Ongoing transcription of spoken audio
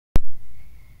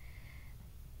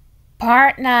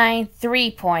Part 9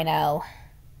 3.0.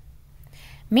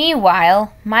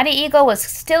 Meanwhile, Mighty Eagle was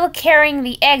still carrying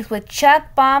the eggs with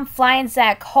Chuck, Bomb, Fly, and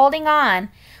Zack holding on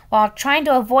while trying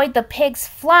to avoid the pigs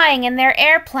flying in their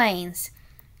airplanes.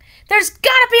 There's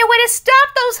gotta be a way to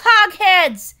stop those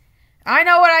hogheads! I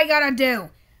know what I gotta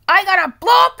do. I gotta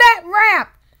blow up that ramp!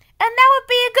 And that would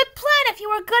be a good plan if you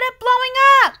were good at blowing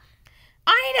up!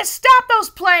 I need to stop those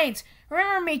planes!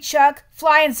 Remember me, Chuck,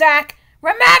 Fly, and Zack!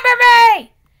 Remember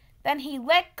me! Then he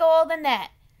let go of the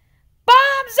net.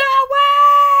 Bombs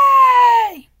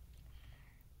away!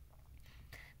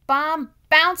 Bomb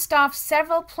bounced off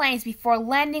several planes before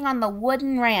landing on the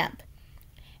wooden ramp.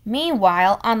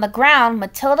 Meanwhile, on the ground,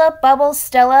 Matilda, Bubbles,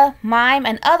 Stella, Mime,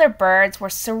 and other birds were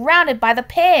surrounded by the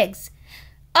pigs.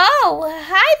 Oh,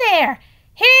 hi there!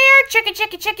 Here, chickie,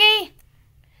 chickie, chickie!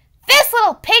 This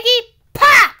little piggy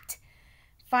popped!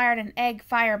 Fired an egg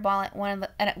fireball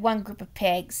at one group of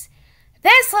pigs.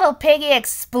 This little piggy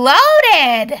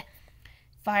exploded!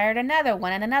 Fired another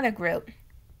one at another group.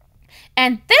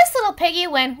 And this little piggy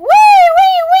went, wee, wee,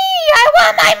 wee! I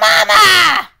want my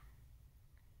mama!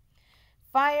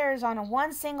 Fires on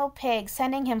one single pig,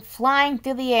 sending him flying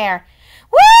through the air.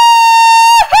 Woo!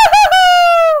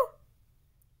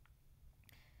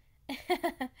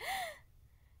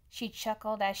 She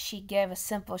chuckled as she gave a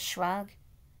simple shrug.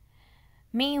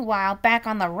 Meanwhile, back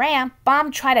on the ramp,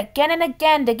 Bomb tried again and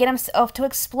again to get himself to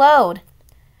explode.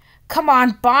 Come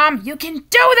on, Bomb, you can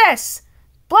do this!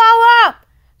 Blow up!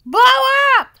 Blow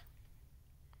up!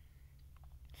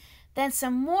 Then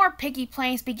some more piggy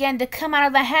planes began to come out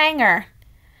of the hangar.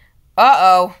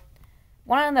 Uh-oh.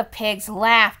 One of the pigs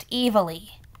laughed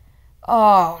evilly.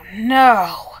 Oh,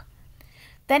 no.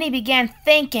 Then he began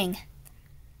thinking.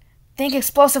 Think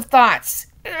explosive thoughts.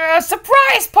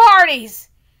 Surprise parties!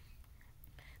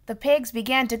 The pigs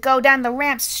began to go down the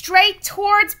ramp straight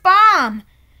towards Bomb.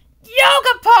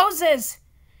 Yoga poses!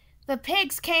 The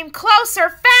pigs came closer,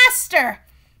 faster.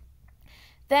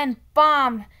 Then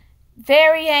Bomb,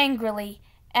 very angrily,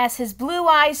 as his blue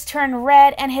eyes turned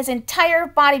red and his entire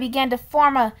body began to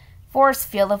form a force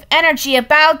field of energy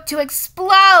about to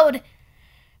explode.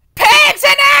 Pigs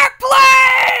and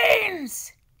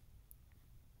airplanes!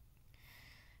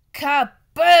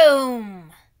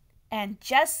 Kaboom! And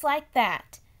just like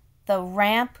that, the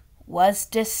ramp was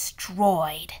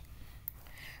destroyed.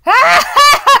 I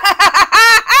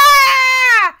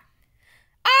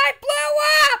blew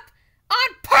up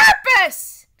on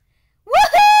purpose!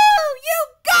 Woohoo! You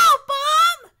go,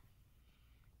 Bomb!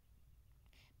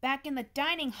 Back in the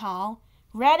dining hall,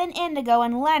 Red and Indigo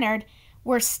and Leonard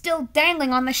were still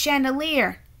dangling on the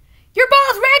chandelier. You're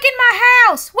both wrecking my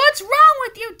house! What's wrong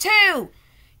with you two?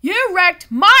 You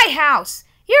wrecked my house!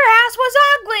 Your house was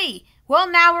ugly! Well,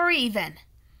 now we're even.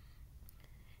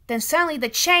 Then suddenly the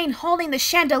chain holding the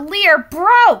chandelier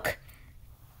broke.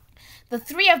 The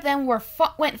three of them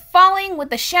went falling with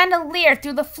the chandelier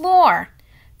through the floor.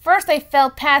 First they fell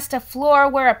past a floor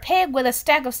where a pig with a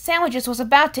stack of sandwiches was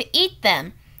about to eat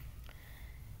them.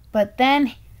 But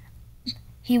then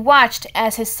he watched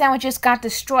as his sandwiches got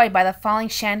destroyed by the falling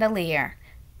chandelier.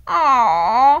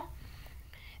 Aww.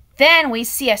 Then we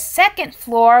see a second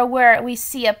floor where we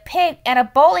see a pig at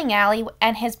a bowling alley,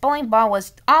 and his bowling ball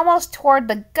was almost toward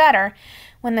the gutter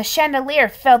when the chandelier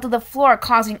fell to the floor,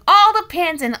 causing all the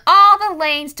pins in all the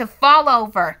lanes to fall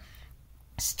over.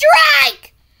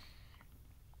 Strike!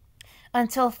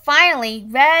 Until finally,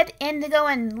 Red, Indigo,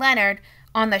 and Leonard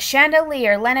on the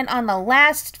chandelier landed on the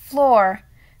last floor,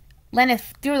 landed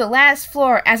through the last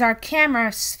floor as our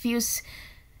camera screen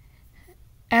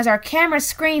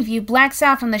view blacks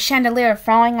out from the chandelier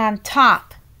falling on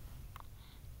top.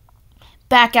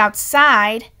 Back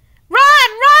outside, run,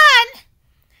 run!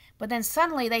 But then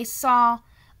suddenly they saw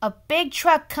a big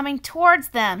truck coming towards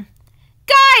them.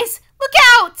 Guys, look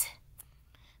out!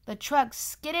 The truck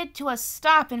skidded to a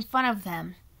stop in front of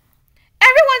them.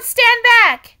 Everyone stand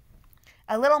back!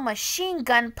 A little machine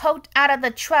gun poked out of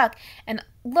the truck and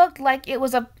looked like it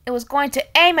was going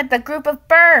to aim at the group of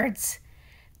birds.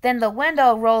 Then the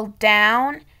window rolled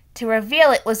down to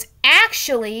reveal it was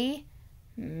actually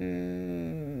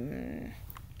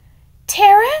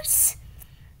Terrence?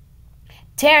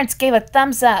 Terrence gave a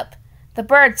thumbs up. The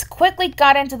birds quickly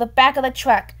got into the back of the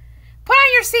truck. Put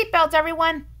on your seatbelts,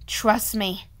 everyone. Trust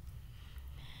me.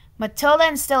 Matilda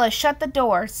and Stella shut the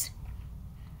doors.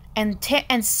 And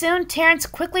soon Terrence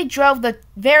quickly drove the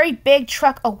very big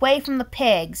truck away from the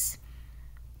pigs.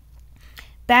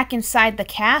 Back inside the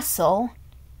castle.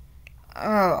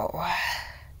 Oh.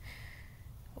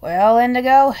 Well,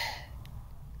 Indigo,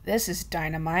 this is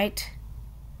dynamite.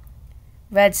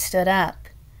 Red stood up.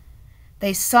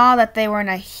 They saw that they were in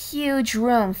a huge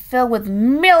room filled with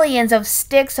millions of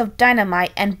sticks of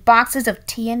dynamite and boxes of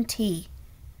TNT.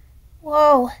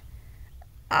 Whoa,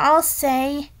 I'll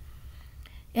say.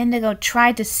 Indigo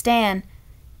tried to stand,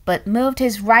 but moved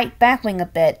his right back wing a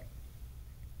bit.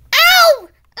 Ow!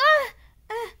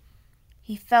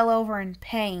 He fell over in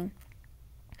pain.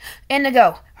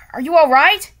 Indigo, are you all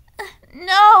right?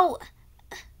 No.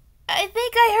 I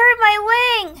think I hurt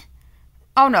my wing.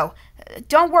 Oh no,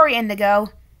 don't worry, Indigo.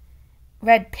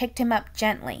 Red picked him up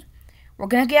gently. We're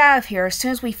gonna get out of here as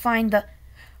soon as we find the...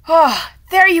 Oh,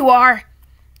 there you are.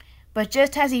 But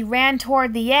just as he ran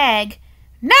toward the egg...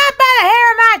 Not by the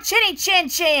hair of my chinny chin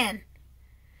chin!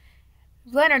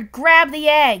 Leonard grabbed the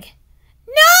egg.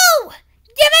 No!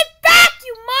 Give it back,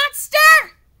 you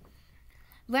monster!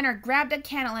 Leonard grabbed a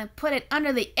candle and put it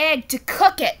under the egg to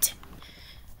cook it.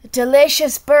 A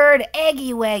delicious bird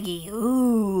eggy waggy.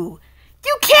 Ooh.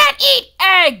 You can't eat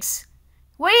eggs!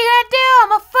 What are you gonna do?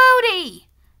 I'm a foodie!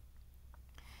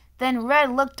 Then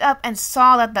Red looked up and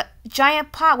saw that the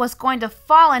giant pot was going to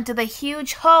fall into the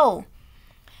huge hole.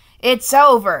 It's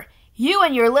over. You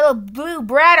and your little blue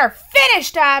brat are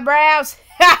finished, Eyebrows!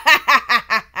 Ha ha ha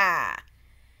ha ha!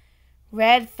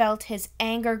 Red felt his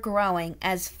anger growing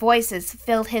as voices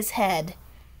filled his head.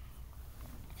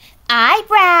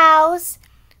 Eyebrows!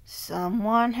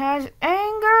 Someone has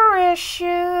anger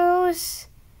issues.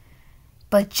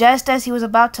 But just as he was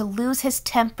about to lose his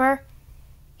temper,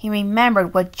 he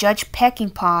remembered what Judge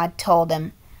Peckingpaw had told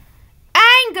him.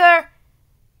 Anger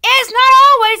is not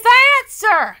always the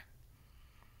answer!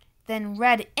 Then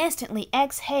Red instantly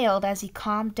exhaled as he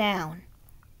calmed down.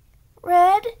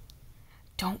 Red?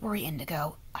 Don't worry,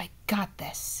 Indigo. I got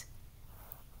this.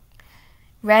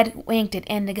 Red winked at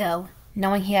Indigo,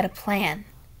 knowing he had a plan.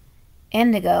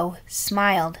 Indigo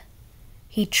smiled.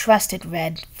 He trusted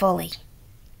Red fully.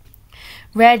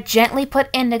 Red gently put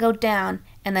Indigo down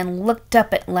and then looked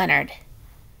up at Leonard.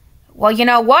 Well, you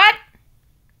know what?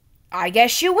 I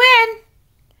guess you win.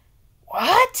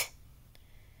 What?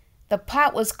 The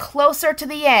pot was closer to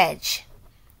the edge.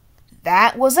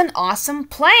 That was an awesome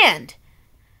plan.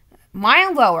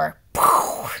 Mine lower.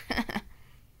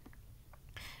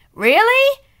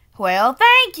 Really? Well,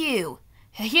 thank you.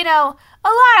 You know, a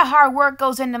lot of hard work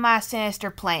goes into my sinister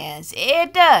plans.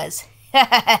 It does.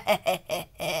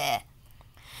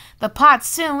 The pot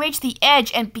soon reached the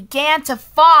edge and began to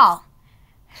fall.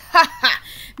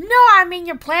 No, I mean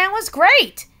your plan was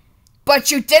great. But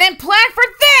you didn't plan for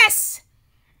this!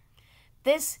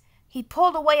 He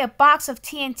pulled away a box of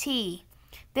TNT.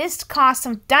 This caused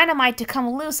some dynamite to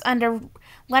come loose under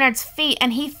Leonard's feet,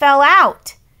 and he fell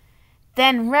out.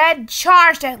 Then Red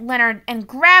charged at Leonard and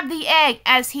grabbed the egg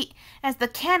as the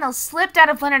candle slipped out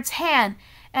of Leonard's hand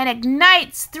and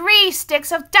ignites 3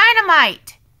 sticks of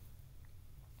dynamite.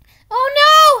 Oh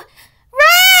no!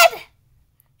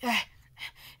 Red!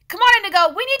 Come on, Indigo.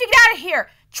 We need to get out of here.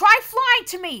 Try flying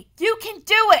to me. You can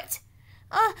do it.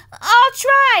 I'll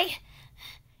try.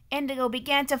 Indigo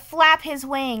began to flap his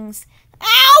wings.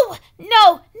 Ow!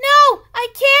 No! I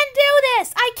can do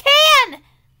this! I can!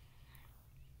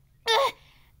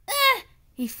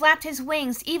 He flapped his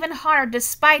wings even harder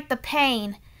despite the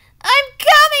pain. I'm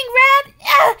coming,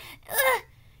 Red!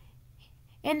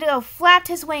 Indigo flapped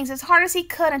his wings as hard as he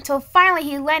could until finally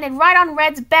he landed right on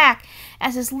Red's back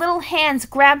as his little hands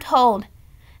grabbed hold.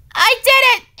 I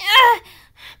did it!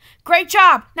 Great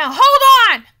job! Now hold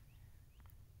on!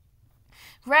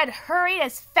 Red hurried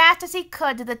as fast as he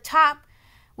could to the top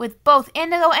with both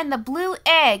Indigo and the blue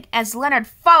egg as Leonard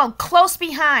followed close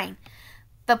behind.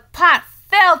 The pot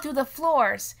fell through the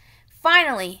floors.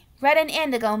 Finally, Red and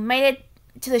Indigo made it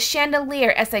to the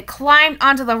chandelier as they climbed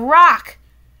onto the rock.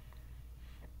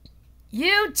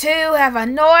 You two have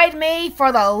annoyed me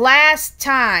for the last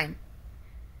time.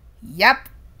 Yep,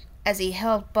 as he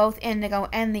held both Indigo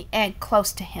and the egg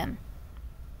close to him.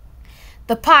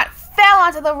 The pot fell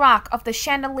onto the rock of the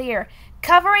chandelier,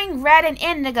 covering Red and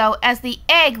Indigo as the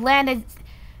egg landed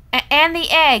and the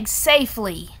egg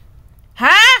safely.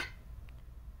 Huh?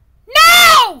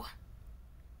 No!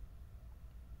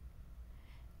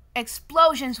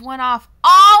 Explosions went off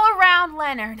all around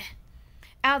Leonard.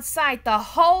 Outside, the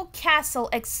whole castle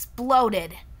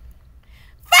exploded.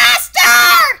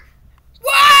 Faster!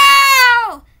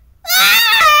 Wow! Ah!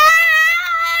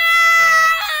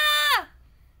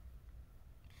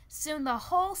 Soon the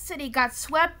whole city got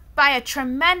swept by a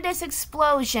tremendous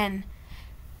explosion.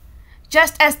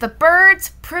 Just as the birds,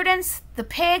 Prudence, the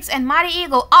pigs, and Mighty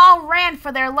Eagle all ran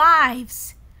for their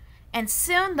lives. And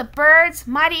soon the birds,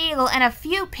 Mighty Eagle, and a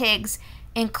few pigs,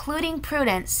 including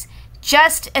Prudence,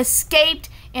 just escaped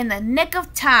in the nick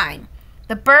of time.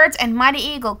 The birds and Mighty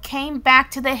Eagle came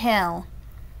back to the hill.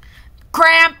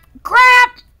 Cramp!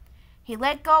 Cramp! He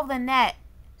let go of the net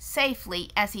safely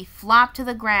as he flopped to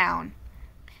the ground.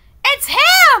 It's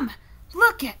him!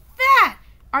 Look at that!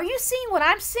 Are you seeing what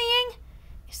I'm seeing?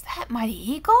 Is that Mighty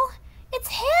Eagle?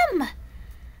 It's him!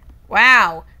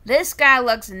 Wow, this guy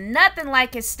looks nothing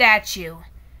like his statue.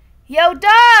 Yo,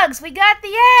 dogs, we got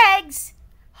the eggs!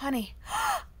 Honey,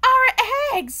 our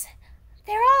eggs!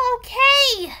 They're all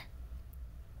okay!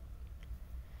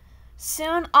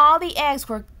 Soon all the eggs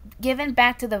were given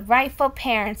back to the rightful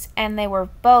parents, and they were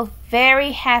both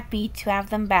very happy to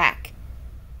have them back.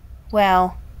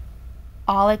 Well,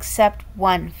 all except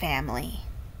one family.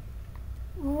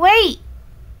 Wait!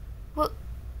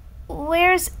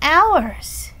 Where's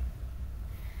ours?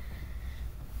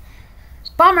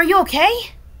 Bomb, are you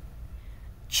okay?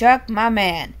 Chuck, my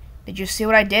man, did you see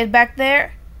what I did back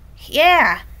there?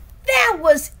 Yeah, that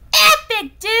was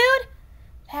epic, dude!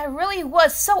 That really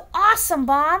was so awesome,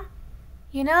 Bomb.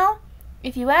 You know,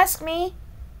 if you ask me,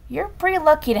 you're pretty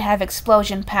lucky to have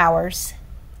explosion powers.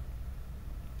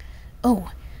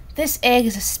 Oh, this egg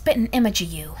is a spitting image of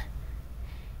you.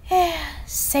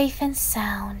 Safe and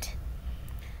sound.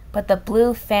 But the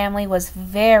Blue family was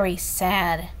very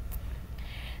sad.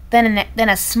 Then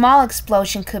a small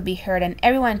explosion could be heard, and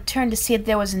everyone turned to see that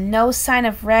there was no sign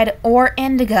of Red or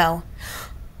Indigo.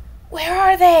 Where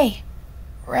are they?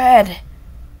 Red,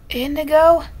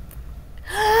 Indigo?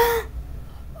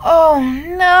 Oh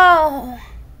no!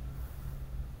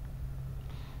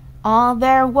 All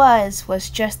there was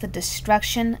just the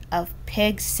destruction of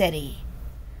Pig City.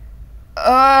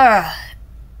 Oh!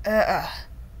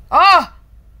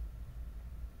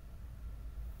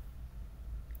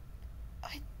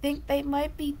 I think they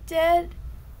might be dead.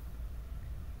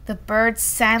 The birds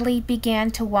sadly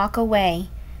began to walk away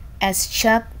as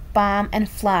Chuck, Bomb, and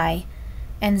Fly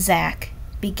and Zack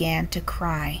began to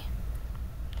cry.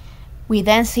 We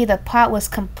then see the pot was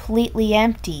completely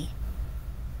empty.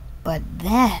 But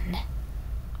then...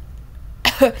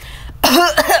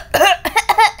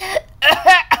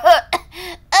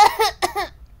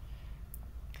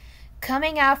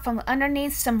 Coming out from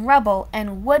underneath some rubble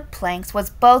and wood planks was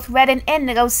both Red and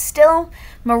Indigo, still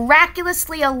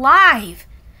miraculously alive,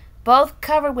 both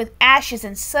covered with ashes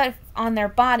and soot on their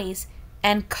bodies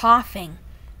and coughing.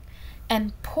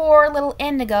 And poor little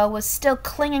Indigo was still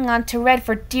clinging on to Red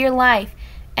for dear life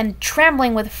and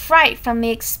trembling with fright from the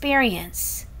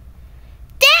experience.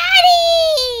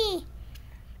 Daddy!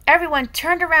 Everyone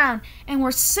turned around and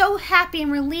were so happy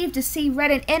and relieved to see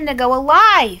Red and Indigo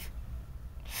alive.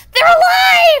 They're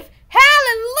alive!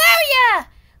 Hallelujah!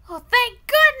 Oh, thank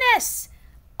goodness!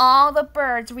 All the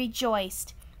birds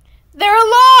rejoiced. They're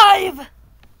alive!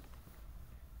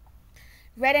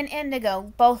 Red and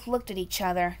Indigo both looked at each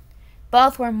other.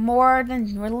 Both were more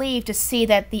than relieved to see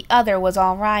that the other was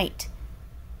all right.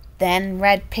 Then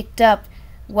Red picked up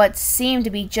what seemed to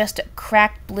be just a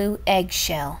cracked blue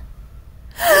eggshell.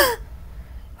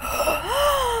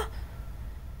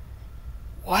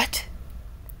 What?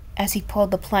 As he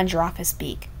pulled the plunger off his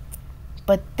beak.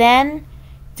 But then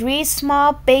 3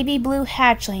 small baby blue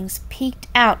hatchlings peeked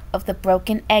out of the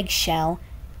broken eggshell,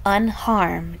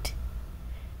 unharmed.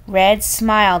 Red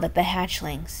smiled at the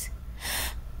hatchlings.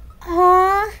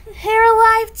 Aw, they're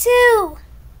alive too!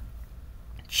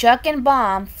 Chuck and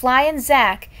Bomb, Fly and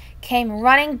Zack came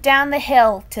running down the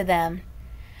hill to them.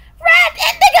 Red,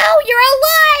 Indigo, you're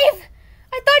alive!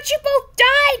 I thought you both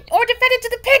died or defected to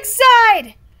the pig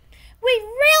side! We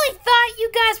really thought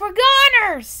you guys were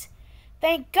goners!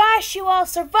 Thank gosh you all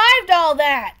survived all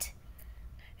that!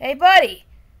 Hey, buddy,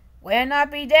 we'll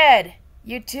not be dead.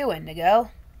 You too,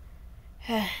 Indigo.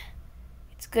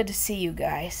 It's good to see you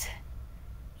guys.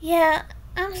 Yeah,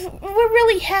 we're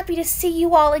really happy to see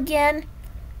you all again.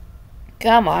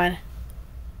 Come on.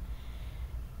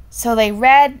 So they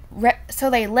led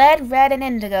Red and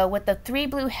Indigo with the 3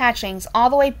 blue hatchlings all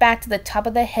the way back to the top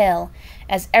of the hill,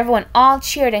 as everyone all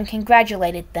cheered and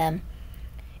congratulated them.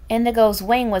 Indigo's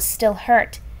wing was still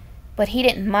hurt, but he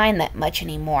didn't mind that much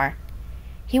anymore.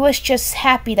 He was just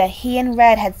happy that he and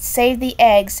Red had saved the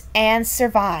eggs and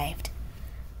survived.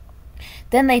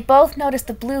 Then they both noticed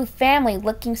the Blue family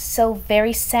looking so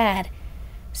very sad,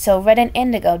 so Red and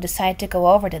Indigo decided to go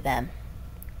over to them.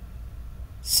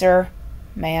 Sir,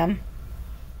 ma'am.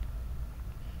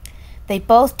 They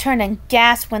both turned and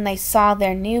gasped when they saw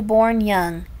their newborn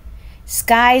young.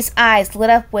 Sky's eyes lit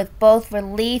up with both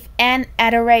relief and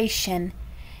adoration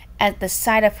at the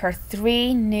sight of her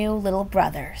 3 new little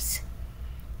brothers.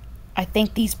 I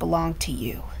think these belong to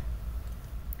you.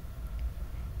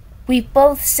 We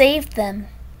both saved them.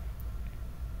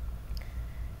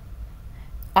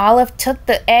 Olive took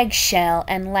the eggshell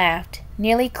and laughed,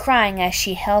 nearly crying as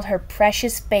she held her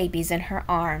precious babies in her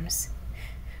arms.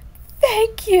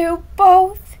 Thank you,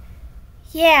 both.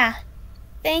 Yeah,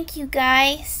 thank you,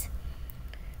 guys.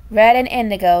 Red and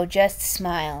Indigo just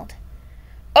smiled.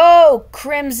 Oh,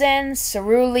 Crimson,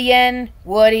 Cerulean,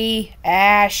 Woody,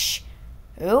 Ash.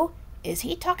 Who? Is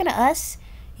he talking to us?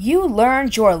 You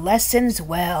learned your lessons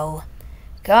well.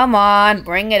 Come on,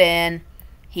 bring it in.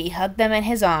 He hugged them in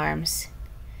his arms.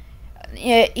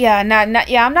 I'm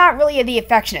not really the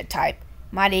affectionate type.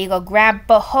 Mighty Eagle grabbed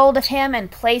a hold of him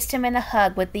and placed him in a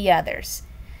hug with the others.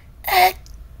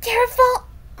 Careful,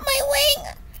 my wing.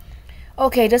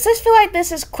 Okay, does this feel like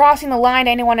this is crossing the line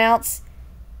to anyone else?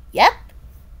 Yep.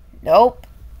 Nope.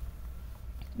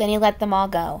 Then he let them all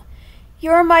go.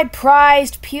 You're my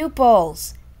prized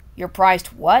pupils. Your prized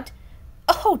what?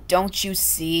 Oh, don't you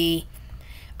see?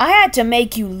 I had to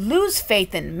make you lose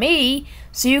faith in me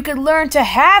so you could learn to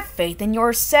have faith in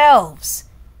yourselves.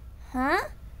 Huh?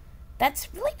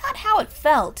 That's really not how it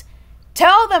felt.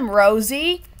 Tell them,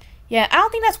 Rosie. Yeah, I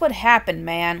don't think that's what happened,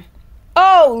 man.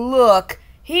 Oh, look,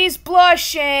 he's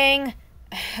blushing.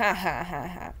 Ha ha ha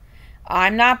ha.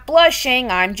 I'm not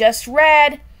blushing, I'm just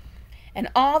red. And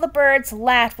all the birds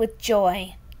laughed with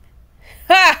joy.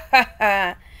 Ha ha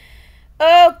ha.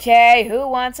 Okay, who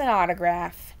wants an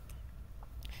autograph?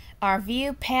 Our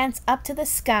view pans up to the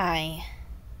sky.